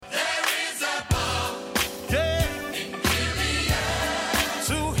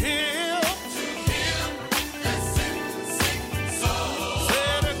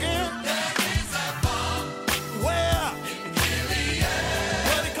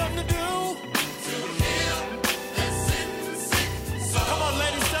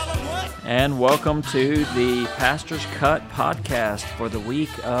And welcome to the Pastor's Cut podcast for the week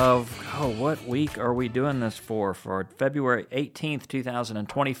of, what week are we doing this for? For February 18th,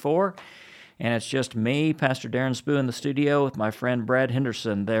 2024. And it's just me, Pastor Darren Spoo, in the studio with my friend Brad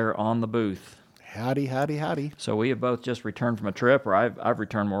Henderson there on the booth. Howdy, howdy, howdy. So we have both just returned from a trip, or I've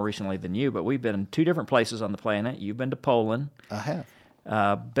returned more recently than you, but we've been in two different places on the planet. You've been to Poland. I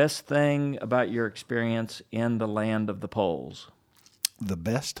have. Best thing about your experience in the land of the Poles? The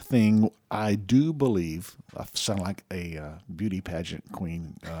best thing, I do believe, I sound like a beauty pageant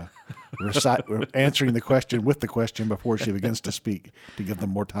queen, answering the question with the question before she begins to speak to give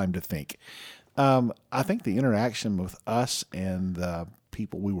them more time to think. I think the interaction with us and the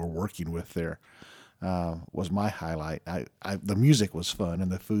people we were working with there was my highlight. The music was fun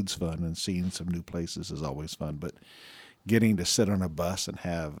and the food's fun and seeing some new places is always fun, but getting to sit on a bus and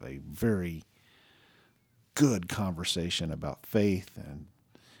have a very good conversation about faith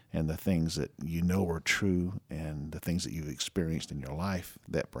and the things that you know are true and the things that you've experienced in your life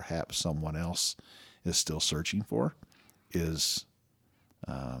that perhaps someone else is still searching for is,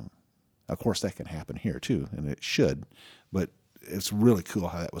 of course, that can happen here too, and it should, but it's really cool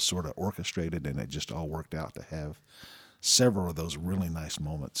how that was sort of orchestrated and it just all worked out to have several of those really nice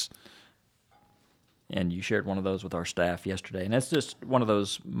moments. And you shared one of those with our staff yesterday. And it's just one of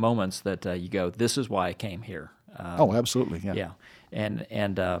those moments that you go, this is why I came here. Absolutely, yeah. Yeah.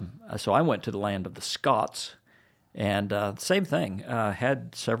 And so I went to the land of the Scots, and same thing.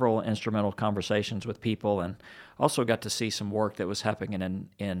 Had several instrumental conversations with people, and also got to see some work that was happening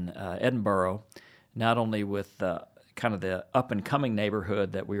in Edinburgh, not only with kind of the up-and-coming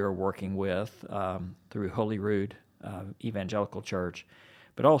neighborhood that we were working with through Holyrood Evangelical Church,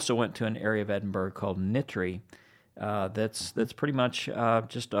 but also went to an area of Edinburgh called Nittry that's pretty much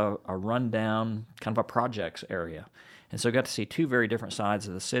just a rundown kind of a projects area. And so I got to see two very different sides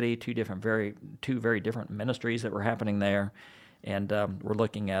of the city, two very different ministries that were happening there, and we're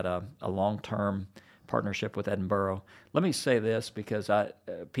looking at a long-term partnership with Edinburgh. Let me say this because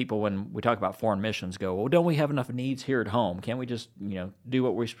people, when we talk about foreign missions, go, well, don't we have enough needs here at home? Can't we just do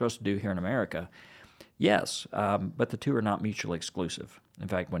what we're supposed to do here in America? Yes, but the two are not mutually exclusive. In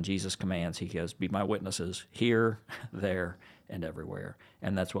fact, when Jesus commands, he goes, be my witnesses here, there, and everywhere.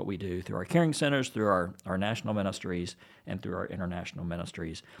 And that's what we do through our caring centers, through our national ministries, and through our international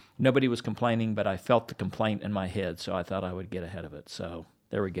ministries. Nobody was complaining, but I felt the complaint in my head, so I thought I would get ahead of it. So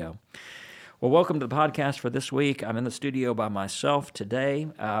there we go. Well, welcome to the podcast for this week. I'm in the studio by myself today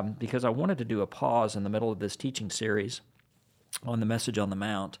because I wanted to do a pause in the middle of this teaching series on the Message on the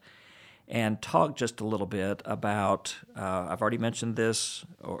Mount and talk just a little bit about, I've already mentioned this,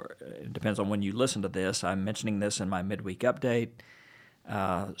 or it depends on when you listen to this. I'm mentioning this in my midweek update.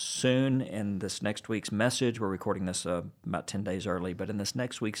 Soon in this next week's message, we're recording this about 10 days early, but in this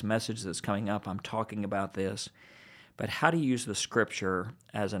next week's message that's coming up, I'm talking about this, but how to use the Scripture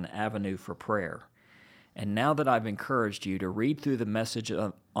as an avenue for prayer. And now that I've encouraged you to read through the Message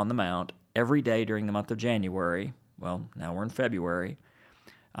on the Mount every day during the month of January, well, now we're in February,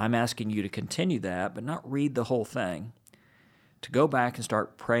 I'm asking you to continue that, but not read the whole thing, to go back and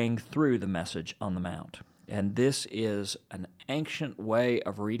start praying through the Message on the Mount. And this is an ancient way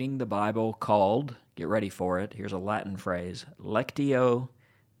of reading the Bible called, get ready for it, here's a Latin phrase, Lectio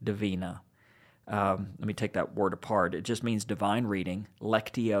Divina. Let me take that word apart. It just means divine reading.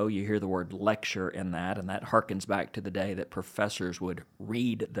 Lectio, you hear the word lecture in that, and that harkens back to the day that professors would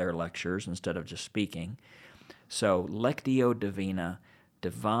read their lectures instead of just speaking. So, Lectio Divina,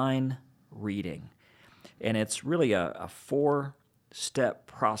 divine reading. And it's really a four-step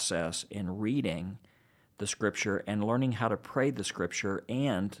process in reading the Scripture and learning how to pray the Scripture,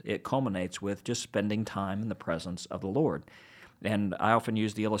 and it culminates with just spending time in the presence of the Lord. And I often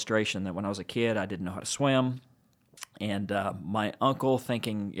use the illustration that when I was a kid, I didn't know how to swim, and my uncle,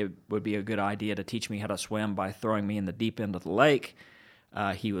 thinking it would be a good idea to teach me how to swim by throwing me in the deep end of the lake,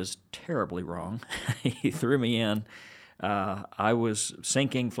 he was terribly wrong. He threw me in. I was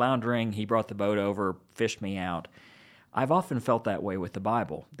sinking, floundering. He brought the boat over, fished me out. I've often felt that way with the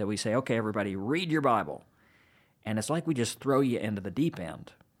Bible, that we say, okay, everybody, read your Bible. And it's like we just throw you into the deep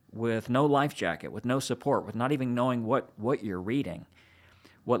end with no life jacket, with no support, with not even knowing what you're reading.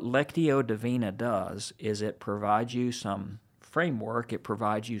 What Lectio Divina does is it provides you some framework, it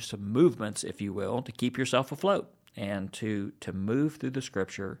provides you some movements, if you will, to keep yourself afloat and to move through the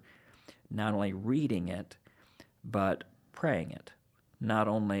Scripture, not only reading it, but praying it. Not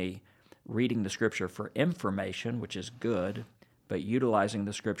only reading the Scripture for information, which is good, but utilizing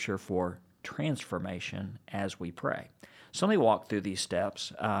the Scripture for transformation as we pray. So let me walk through these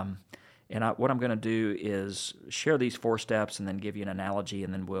steps. What I'm going to do is share these 4 steps and then give you an analogy,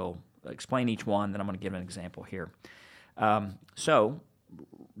 and then we'll explain each one, then I'm going to give an example here. So,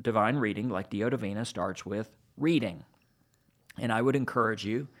 divine reading, like Deo Divina, starts with reading. And I would encourage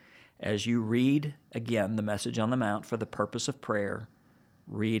you, as you read, again, the Message on the Mount for the purpose of prayer,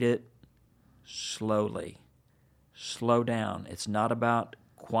 read it slowly. Slow down. It's not about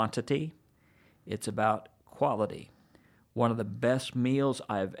quantity. It's about quality. One of the best meals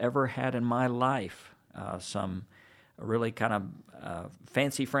I've ever had in my life. Some really kind of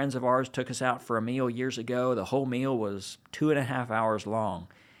fancy friends of ours took us out for a meal years ago. The whole meal was 2.5 hours long,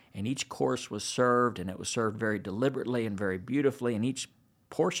 and each course was served, and it was served very deliberately and very beautifully, and each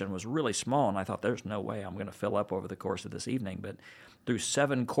portion was really small, and I thought, there's no way I'm going to fill up over the course of this evening. But through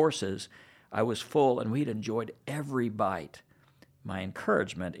 7 courses, I was full, and we'd enjoyed every bite. My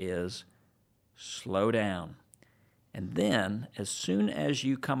encouragement is slow down. And then, as soon as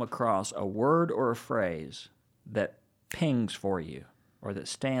you come across a word or a phrase that pings for you or that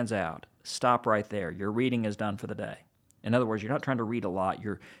stands out, stop right there. Your reading is done for the day. In other words, you're not trying to read a lot.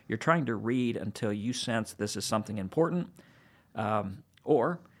 You're trying to read until you sense this is something important,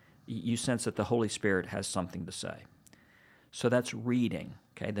 or you sense that the Holy Spirit has something to say. So that's reading.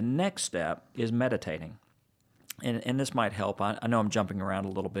 Okay. The next step is meditating. And this might help. I know I'm jumping around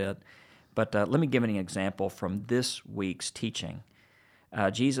a little bit, but let me give an example from this week's teaching.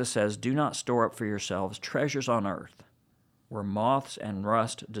 Jesus says, "Do not store up for yourselves treasures on earth, where moths and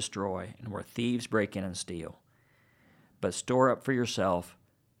rust destroy, and where thieves break in and steal. But store up for yourself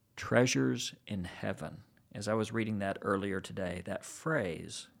treasures in heaven." As I was reading that earlier today, that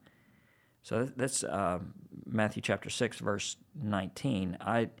phrase, so that's Matthew chapter 6, verse 19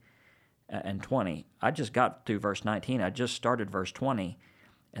 and 20. I just got through verse 19. I just started verse 20,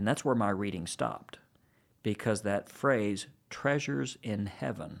 and that's where my reading stopped, because that phrase, treasures in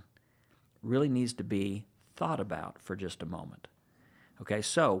heaven, really needs to be thought about for just a moment. Okay,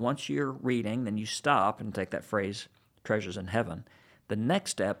 so once you're reading, then you stop and take that phrase, treasures in heaven. The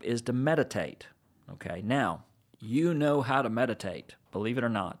next step is to meditate. Okay, now, you know how to meditate, believe it or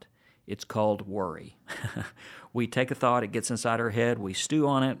not. It's called worry. We take a thought, it gets inside our head, we stew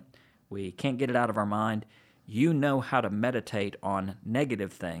on it, we can't get it out of our mind. You know how to meditate on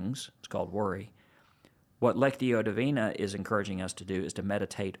negative things. It's called worry. What Lectio Divina is encouraging us to do is to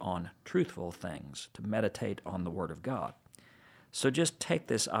meditate on truthful things, to meditate on the Word of God. So just take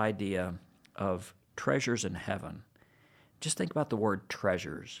this idea of treasures in heaven. Just think about the word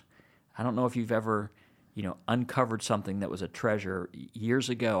treasures. I don't know if you've ever, uncovered something that was a treasure. Years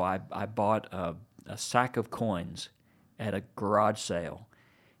ago, I bought a sack of coins at a garage sale,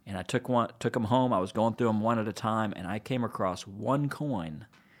 and I took them home. I was going through them one at a time, and I came across one coin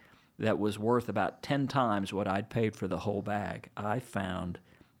that was worth about 10 times what I'd paid for the whole bag. I found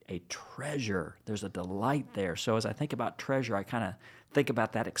a treasure. There's a delight there. So as I think about treasure, I kind of think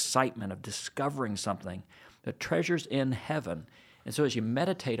about that excitement of discovering something. The treasures in heaven. And so as you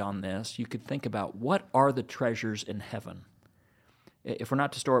meditate on this, you could think about, what are the treasures in heaven? If we're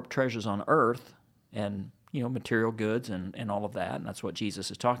not to store up treasures on earth and, material goods and all of that, and that's what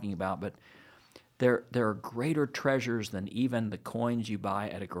Jesus is talking about, but there are greater treasures than even the coins you buy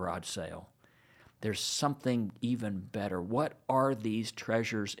at a garage sale. There's something even better. What are these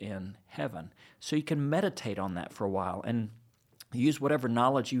treasures in heaven? So you can meditate on that for a while and use whatever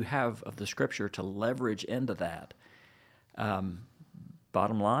knowledge you have of the Scripture to leverage into that.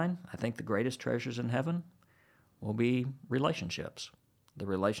 Bottom line, I think the greatest treasures in heaven will be relationships. The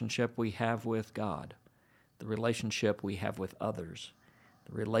relationship we have with God, the relationship we have with others,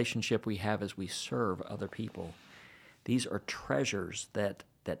 the relationship we have as we serve other people. These are treasures that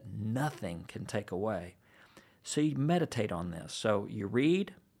nothing can take away. So you meditate on this. So you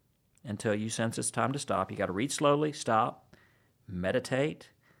read until you sense it's time to stop. You got to read slowly, stop, meditate.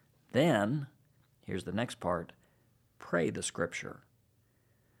 Then, here's the next part, pray the Scripture.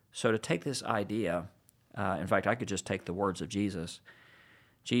 So to take this idea, in fact, I could just take the words of Jesus.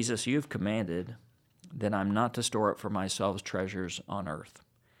 Jesus, you've commanded that I'm not to store up for myself treasures on earth.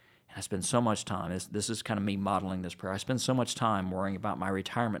 And I spend so much time, this is kind of me modeling this prayer, I spend so much time worrying about my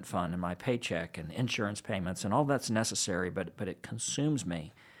retirement fund and my paycheck and insurance payments, and all that's necessary, but it consumes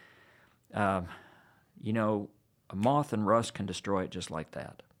me. A moth and rust can destroy it just like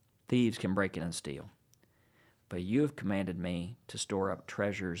that. Thieves can break in and steal. But you have commanded me to store up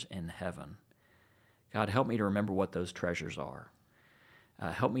treasures in heaven. God, help me to remember what those treasures are.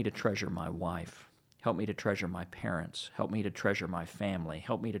 Help me to treasure my wife. Help me to treasure my parents. Help me to treasure my family.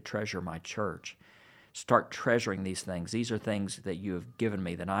 Help me to treasure my church. Start treasuring these things. These are things that you have given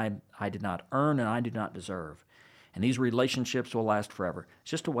me that I did not earn and I did not deserve. And these relationships will last forever.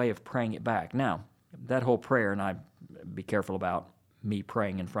 It's just a way of praying it back. Now, that whole prayer, and I be careful about me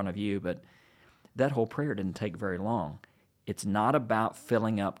praying in front of you, but that whole prayer didn't take very long. It's not about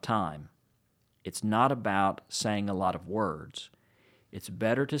filling up time. It's not about saying a lot of words. It's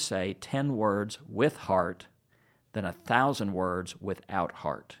better to say 10 words with heart than 1,000 words without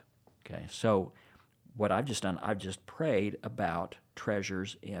heart. Okay, so what I've just done, I've just prayed about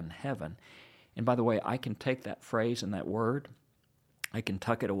treasures in heaven. And by the way, I can take that phrase and that word, I can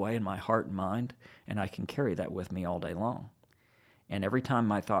tuck it away in my heart and mind, and I can carry that with me all day long. And every time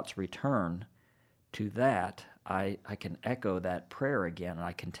my thoughts return to that, I can echo that prayer again, and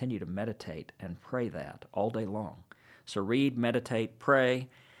I continue to meditate and pray that all day long. So read, meditate, pray.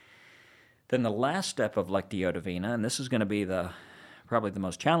 Then the last step of Lectio Divina, and this is going to be probably the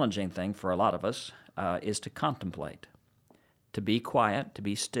most challenging thing for a lot of us, is to contemplate, to be quiet, to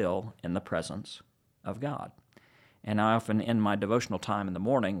be still in the presence of God. And I often end my devotional time in the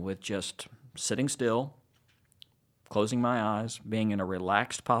morning with just sitting still, closing my eyes, being in a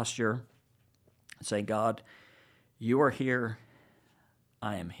relaxed posture, and say, God, you are here,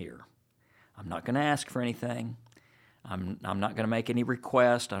 I am here. I'm not going to ask for anything. I'm not going to make any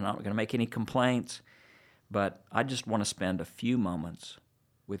requests. I'm not going to make any complaints. But I just want to spend a few moments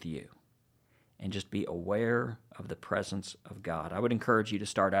with you and just be aware of the presence of God. I would encourage you to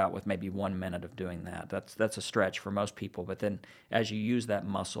start out with maybe 1 minute of doing that. That's a stretch for most people. But then as you use that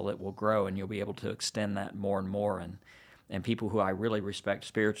muscle, it will grow, and you'll be able to extend that more and more. And people who I really respect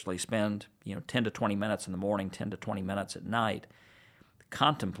spiritually spend 10 to 20 minutes in the morning, 10 to 20 minutes at night,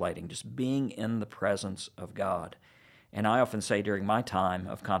 contemplating, just being in the presence of God. And I often say during my time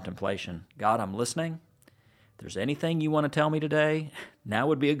of contemplation, God, I'm listening. If there's anything you want to tell me today, now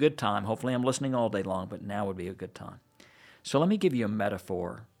would be a good time. Hopefully I'm listening all day long, but now would be a good time. So let me give you a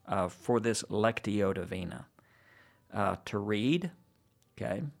metaphor for this Lectio Divina. To read,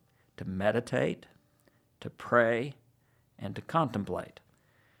 okay, to meditate, to pray, and to contemplate.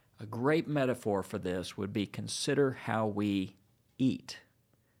 A great metaphor for this would be consider how we eat.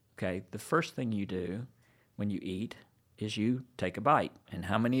 Okay, the first thing you do when you eat is you take a bite. And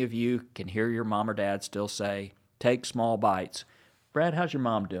how many of you can hear your mom or dad still say, take small bites? Brad, how's your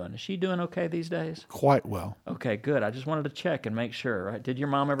mom doing? Is she doing okay these days? Quite well. Okay, good. I just wanted to check and make sure, right? Did your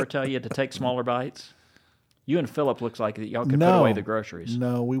mom ever tell you to take smaller bites? You and Philip looks like y'all could put away the groceries.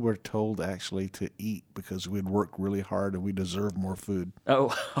 No, we were told actually to eat because we'd worked really hard and we deserve more food.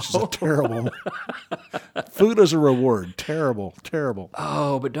 Oh. This is a terrible. Food as a reward. Terrible, terrible.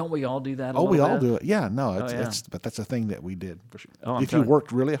 Oh, but don't we all do that? We all do it. Yeah, no, yeah. But that's a thing that we did. For sure. Oh, if you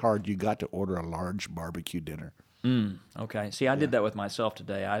worked really hard, you got to order a large barbecue dinner. Okay. See, I did that with myself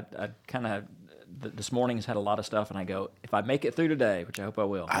today. I kind of this morning's had a lot of stuff, and I go, if I make it through today, which I hope I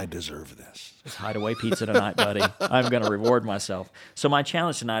will. I deserve this. Just Hideaway pizza tonight, buddy. I'm going to reward myself. So my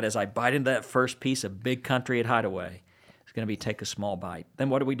challenge tonight as I bite into that first piece of Big Country at Hideaway is going to be take a small bite. Then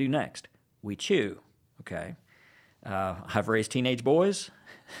what do we do next? We chew. Okay. I've raised teenage boys.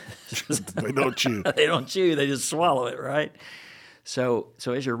 They don't chew. They don't chew. They just swallow it, right? So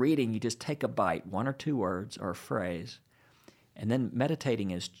as you're reading, you just take a bite, 1 or 2 words or a phrase, and then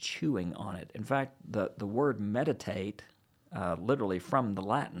meditating is chewing on it. In fact, the word meditate, literally from the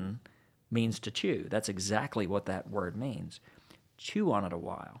Latin, means to chew. That's exactly what that word means. Chew on it a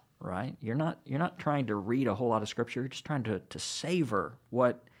while, right? You're not trying to read a whole lot of scripture. You're just trying to savor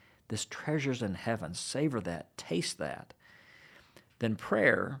what this treasures in heaven. Savor that. Taste that. Then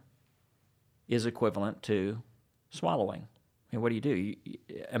prayer is equivalent to swallowing. I mean, what do? You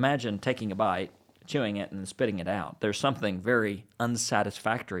imagine taking a bite, chewing it, and spitting it out. There's something very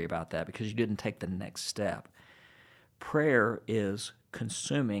unsatisfactory about that because you didn't take the next step. Prayer is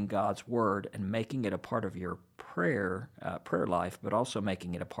consuming God's word and making it a part of your prayer life, but also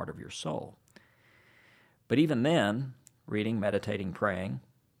making it a part of your soul. But even then, reading, meditating, praying,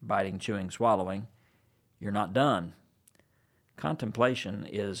 biting, chewing, swallowing, you're not done. Contemplation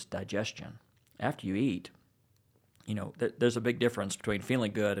is digestion. After you eat, there's a big difference between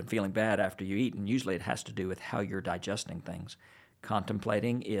feeling good and feeling bad after you eat, and usually it has to do with how you're digesting things.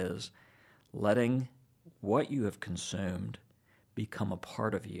 Contemplating is letting what you have consumed become a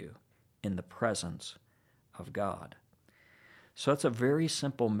part of you in the presence of God. So it's a very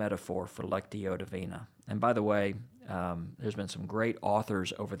simple metaphor for Lectio Divina. And by the way, there's been some great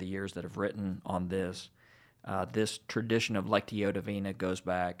authors over the years that have written on this. This tradition of Lectio Divina goes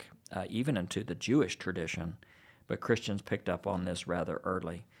back even into the Jewish tradition, but Christians picked up on this rather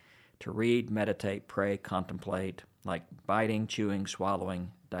early. To read, meditate, pray, contemplate, like biting, chewing,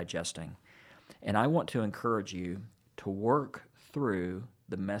 swallowing, digesting. And I want to encourage you to work through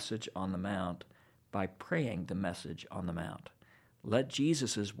the message on the Mount by praying the message on the Mount. Let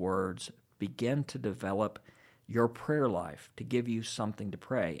Jesus' words begin to develop your prayer life, to give you something to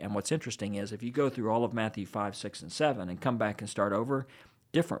pray. And what's interesting is if you go through all of Matthew 5, 6, and 7 and come back and start over,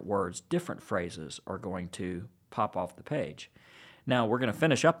 different words, different phrases are going to pop off the page. Now, we're going to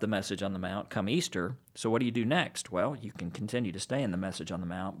finish up the message on the Mount come Easter. So what do you do next? Well, you can continue to stay in the message on the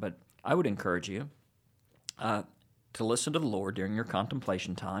Mount, but I would encourage you to listen to the Lord during your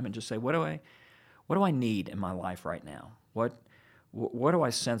contemplation time and just say, what do I need in my life right now? What do I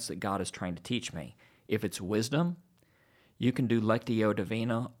sense that God is trying to teach me? If it's wisdom, you can do Lectio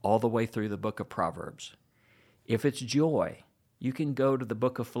Divina all the way through the book of Proverbs. If it's joy, you can go to the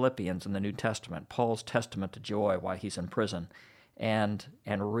book of Philippians in the New Testament, Paul's testament to joy while he's in prison, and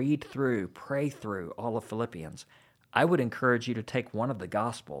read through, pray through all of Philippians. I would encourage you to take one of the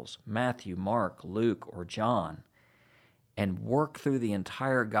Gospels, Matthew, Mark, Luke, or John, and work through the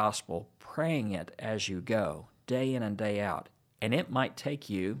entire Gospel, praying it as you go, day in and day out. And it might take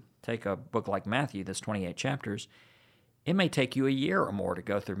a book like Matthew, that's 28 chapters, it may take you a year or more to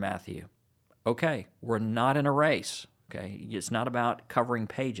go through Matthew. Okay, we're not in a race, okay? It's not about covering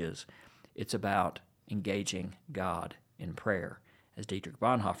pages. It's about engaging God in prayer. As Dietrich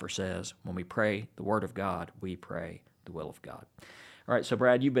Bonhoeffer says, when we pray the Word of God, we pray the will of God. All right, so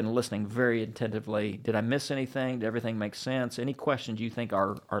Brad, you've been listening very attentively. Did I miss anything? Did everything make sense? Any questions you think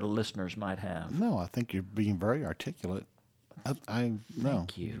our listeners might have? No, I think you're being very articulate.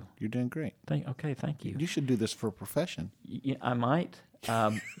 Thank you. You're doing great. Thank you. You should do this for a profession. I might.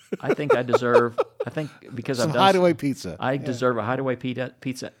 I think I deserve. Because Some I've done hideaway pizza. I deserve a hideaway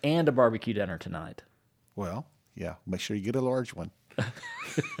pizza and a barbecue dinner tonight. Well, yeah. Make sure you get a large one.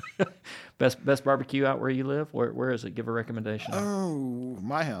 Best barbecue out where you live? Where is it? Give a recommendation. Oh,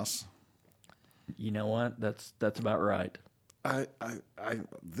 my house. You know what? That's about right.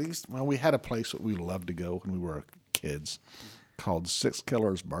 We had a place that we loved to go when we were kids called Six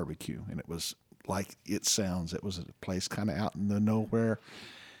Killers Barbecue, and it was like it sounds. It was a place kind of out in the nowhere,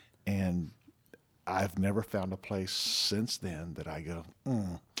 and I've never found a place since then that I go,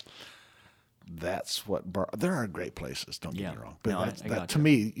 that's what there are great places, don't get me wrong, but to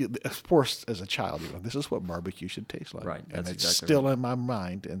me, of course, as a child, this is what barbecue should taste like, right? And it's exactly still right. in my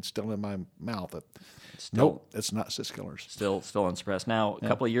mind and still in my mouth. Nope, it's not Six Killers. Still unsurpassed. Now, a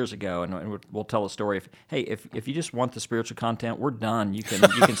couple of years ago, and we'll tell a story. If you just want the spiritual content, we're done. You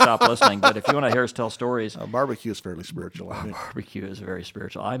can stop listening. But if you want to hear us tell stories, barbecue is fairly spiritual. Barbecue is very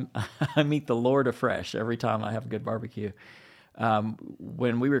spiritual. I meet the Lord afresh every time I have a good barbecue.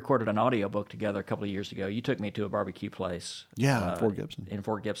 When we recorded an audiobook together a couple of years ago, you took me to a barbecue place. Yeah, Fort Gibson. In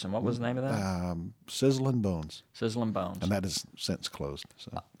Fort Gibson. What was the name of that? Sizzling Bones. Sizzling Bones. And that has since closed.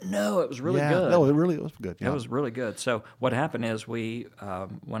 So. No, it was really good. No, it really was good. Yeah. It was really good. So what happened is when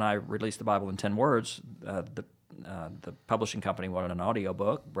I released the Bible in 10 words, the publishing company wanted an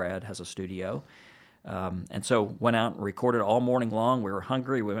audiobook. Brad has a studio. And so went out and recorded all morning long. We were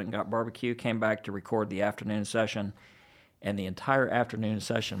hungry. We went and got barbecue, came back to record the afternoon session. And the entire afternoon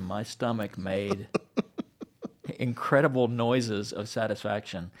session, my stomach made incredible noises of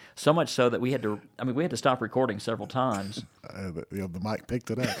satisfaction. So much so that we had to stop recording several times. The mic picked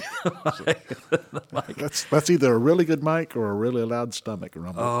it up. That's either a really good mic or a really loud stomach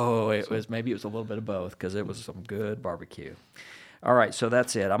rumble. Oh, it was a little bit of both because it was some good barbecue. All right, so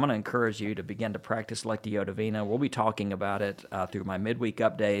that's it. I'm going to encourage you to begin to practice Lectio Divina. We'll be talking about it through my midweek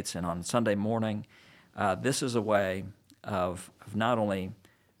updates and on Sunday morning. This is a way of not only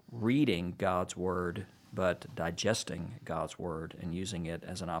reading God's Word, but digesting God's Word and using it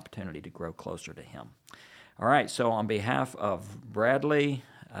as an opportunity to grow closer to Him. All right, so on behalf of Bradley,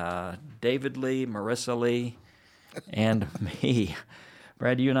 David Lee, Marissa Lee, and me,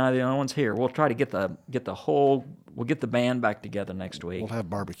 Brad, you and I are the only ones here. We'll try to get the band back together next week. We'll have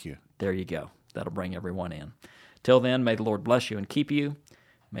barbecue. There you go. That'll bring everyone in. Till then, may the Lord bless you and keep you.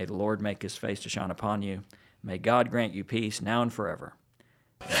 May the Lord make His face to shine upon you. May God grant you peace now and forever.